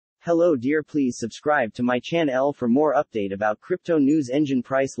Hello dear, please subscribe to my channel for more update about crypto news. Enjin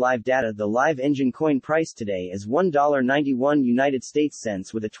price live data. The live Enjin coin price today is $1.91 United States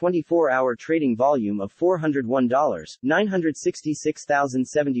cents with a 24-hour trading volume of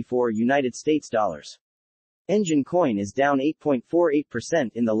 $401,966,074 United States dollars. Enjin coin is down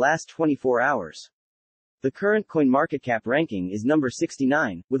 8.48% in the last 24 hours. The current CoinMarketCap ranking is number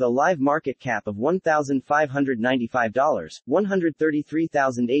 69, with a live market cap of $1,595,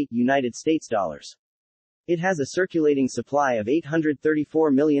 $133,008 United States dollars. It has a circulating supply of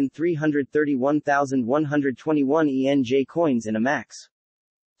 834,331,121 ENJ coins and a max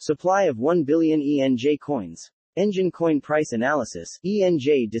supply of 1 billion ENJ coins. Enjin coin price analysis.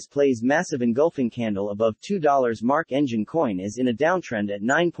 ENJ displays massive engulfing candle above $2 mark. Enjin coin is in a downtrend at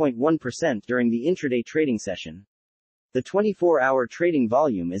 9.1% during the intraday trading session. The 24-hour trading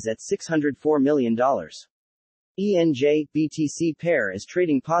volume is at $604 million. ENJ BTC pair is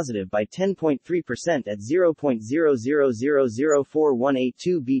trading positive by 10.3% at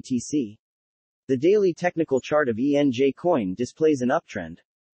 0.00004182 BTC. The daily technical chart of ENJ coin displays an uptrend.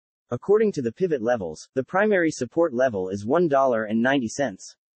 According to the pivot levels, the primary support level is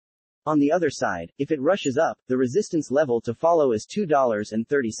 $1.90. On the other side, if it rushes up, the resistance level to follow is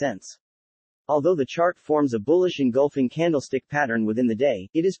 $2.30. Although the chart forms a bullish engulfing candlestick pattern within the day,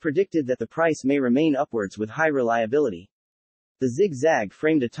 it is predicted that the price may remain upwards with high reliability. The Zig-Zag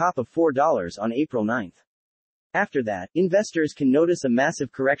framed a top of $4 on April 9. After that, investors can notice a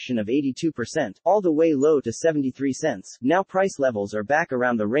massive correction of 82%, all the way low to 73 cents. Now price levels are back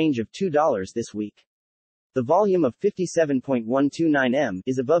around the range of $2 this week. The volume of 57.129 M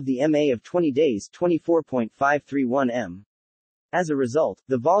is above the MA of 20 days 24.531 M. As a result,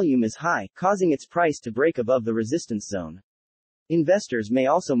 the volume is high, causing its price to break above the resistance zone. Investors may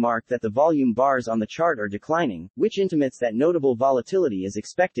also mark that the volume bars on the chart are declining, which intimates that notable volatility is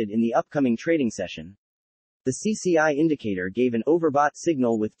expected in the upcoming trading session. The CCI indicator gave an overbought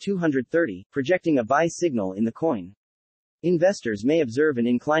signal with 230, projecting a buy signal in the coin. Investors may observe an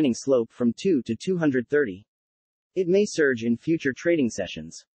inclining slope from 2 to 230. It may surge in future trading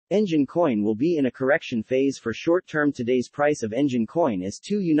sessions. Enjin coin will be in a correction phase for short term. Today's price of Enjin coin is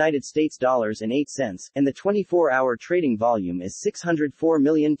 $2 United States dollars and 8 cents, and the 24-hour trading volume is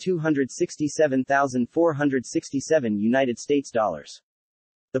 604,267,467 United States dollars.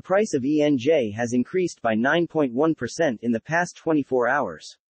 The price of ENJ has increased by 9.1% in the past 24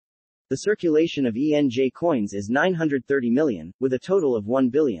 hours. The circulation of ENJ coins is 930 million, with a total of 1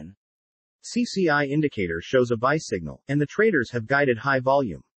 billion. CCI indicator shows a buy signal, and the traders have guided high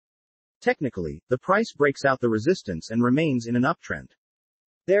volume. Technically, the price breaks out the resistance and remains in an uptrend.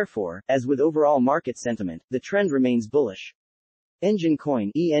 Therefore, as with overall market sentiment, the trend remains bullish. Enjin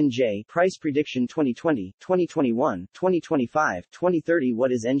coin ENJ price prediction 2020, 2021, 2025, 2030.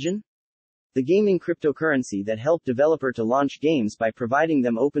 What is Enjin? The gaming cryptocurrency that helped developer to launch games by providing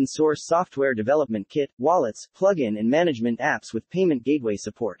them open source software development kit, wallets, plugin and management apps with payment gateway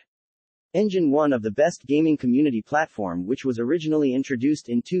support. Enjin, one of the best gaming community platform, which was originally introduced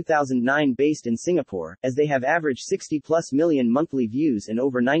in 2009 based in Singapore, as they have averaged 60+ million monthly views and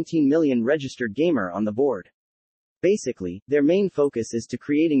over 19 million registered gamer on the board. Basically, their main focus is to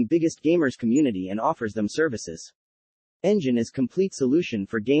creating biggest gamers community and offers them services. Enjin is complete solution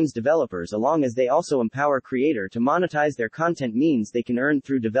for games developers, along as they also empower creator to monetize their content means they can earn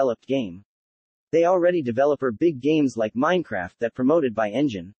through developed game. They already developer big games like Minecraft that promoted by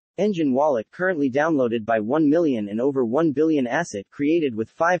Enjin. Enjin wallet currently downloaded by 1 million and over 1 billion asset created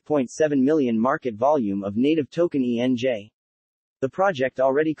with 5.7 million market volume of native token ENJ. The project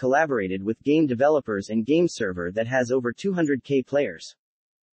already collaborated with game developers and game server that has over 200k players.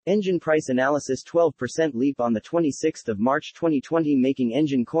 Enjin price analysis 12% leap on the 26th of March 2020, making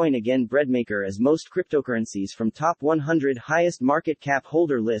Enjin coin again breadmaker as most cryptocurrencies from top 100 highest market cap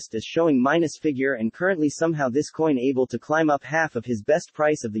holder list is showing minus figure, and currently somehow this coin able to climb up half of his best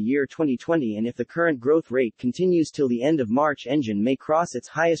price of the year 2020, and if the current growth rate continues till the end of March, Enjin may cross its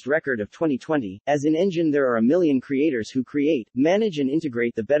highest record of 2020. As in Enjin there are a million creators who create, manage and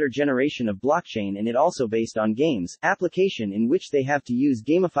integrate the better generation of blockchain, and it also based on games, application in which they have to use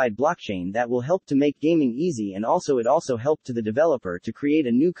gamified blockchain that will help to make gaming easy, and also it also helped to the developer to create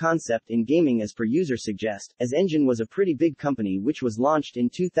a new concept in gaming as per user suggest, as Enjin was a pretty big company which was launched in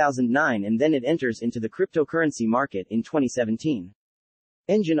 2009 and then it enters into the cryptocurrency market in 2017.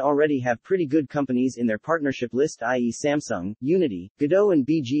 Enjin already have pretty good companies in their partnership list, i.e. Samsung, Unity, Godot and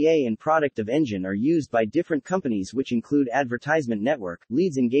BGA, and product of Enjin are used by different companies which include advertisement network,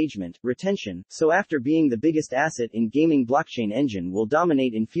 leads engagement, retention, so after being the biggest asset in gaming, blockchain Enjin will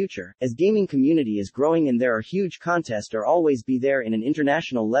dominate in future, as gaming community is growing and there are huge contests or always be there in an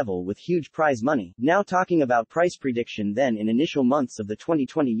international level with huge prize money. Now talking about price prediction then in initial months of the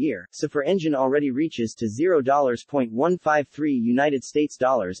 2020 year, so for Enjin already reaches to $0.153 United States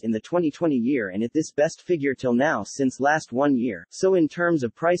dollars in the 2020 year and at this best figure till now since last 1 year. So in terms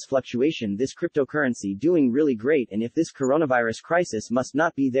of price fluctuation this cryptocurrency doing really great, and if this coronavirus crisis must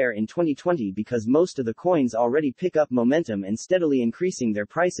not be there in 2020 because most of the coins already pick up momentum and steadily increasing their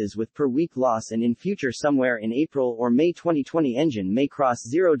prices with per week loss, and in future somewhere in April or May 2020 Enjin may cross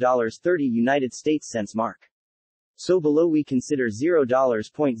 $0.30 United States cents mark. So below we consider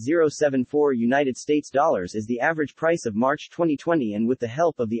 $0.074 United States dollars as the average price of March 2020, and with the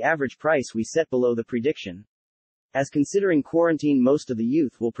help of the average price we set below the prediction. As considering quarantine most of the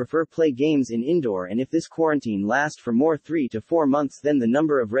youth will prefer play games in indoor, and if this quarantine lasts for more 3 to 4 months then the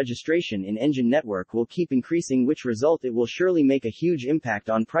number of registration in Enjin network will keep increasing, which result it will surely make a huge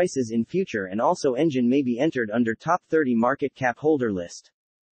impact on prices in future, and also Enjin may be entered under top 30 market cap holder list.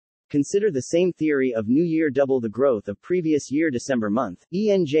 Consider the same theory of new year double the growth of previous year December month.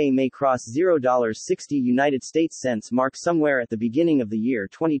 ENJ may cross $0.60 United States cents mark somewhere at the beginning of the year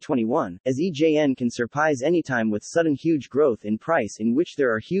 2021, as EJN can surprise anytime with sudden huge growth in price, in which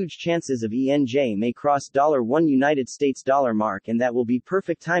there are huge chances of ENJ may cross $1 United States dollar mark, and that will be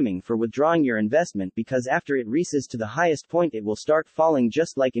perfect timing for withdrawing your investment, because after it reaches to the highest point it will start falling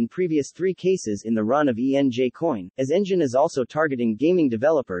just like in previous 3 cases in the run of ENJ coin, as Enjin is also targeting gaming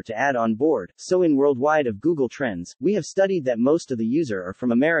developer to add on board. So in worldwide of Google Trends, we have studied that most of the user are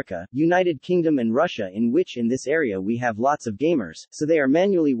from America, United Kingdom and Russia, in which in this area we have lots of gamers, so they are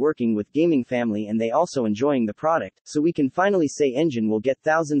manually working with gaming family and they also enjoying the product, so we can finally say Enjin will get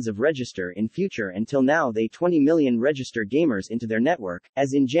thousands of register in future. Until now they 20 million register gamers into their network,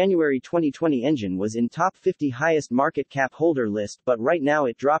 as in January 2020 Enjin was in top 50 highest market cap holder list, but right now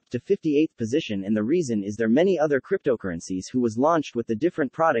it dropped to 58th position, and the reason is there many other cryptocurrencies who was launched with the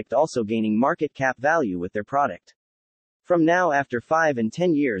different product also gaining market cap value with their product. From now after 5 and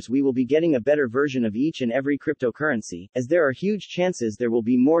 10 years we will be getting a better version of each and every cryptocurrency, as there are huge chances there will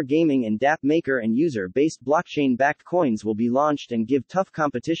be more gaming and DApp maker and user-based blockchain-backed coins will be launched and give tough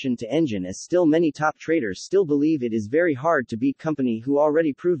competition to Enjin, as still many top traders still believe it is very hard to beat company who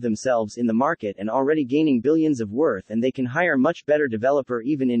already proved themselves in the market and already gaining billions of worth, and they can hire much better developer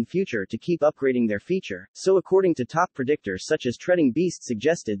even in future to keep upgrading their feature. So according to top predictors such as Trading Beast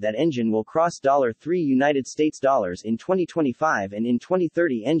suggested that Enjin will cross $3 United States dollars in 2025, and in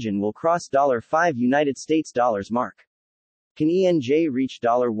 2030 Enjin will cross $5 United States dollars mark. Can ENJ reach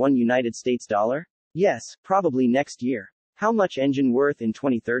 $1 United States dollar? Yes, probably next year. How much Enjin worth in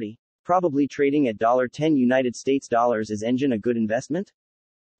 2030? Probably trading at $10 United States dollars. Is Enjin a good investment?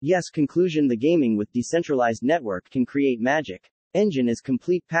 Yes. Conclusion: the gaming with decentralized network can create magic. Enjin is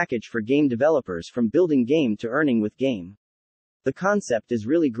complete package for game developers, from building game to earning with game. The concept is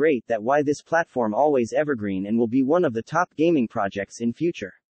really great, that why this platform always evergreen and will be one of the top gaming projects in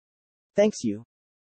future. Thanks you.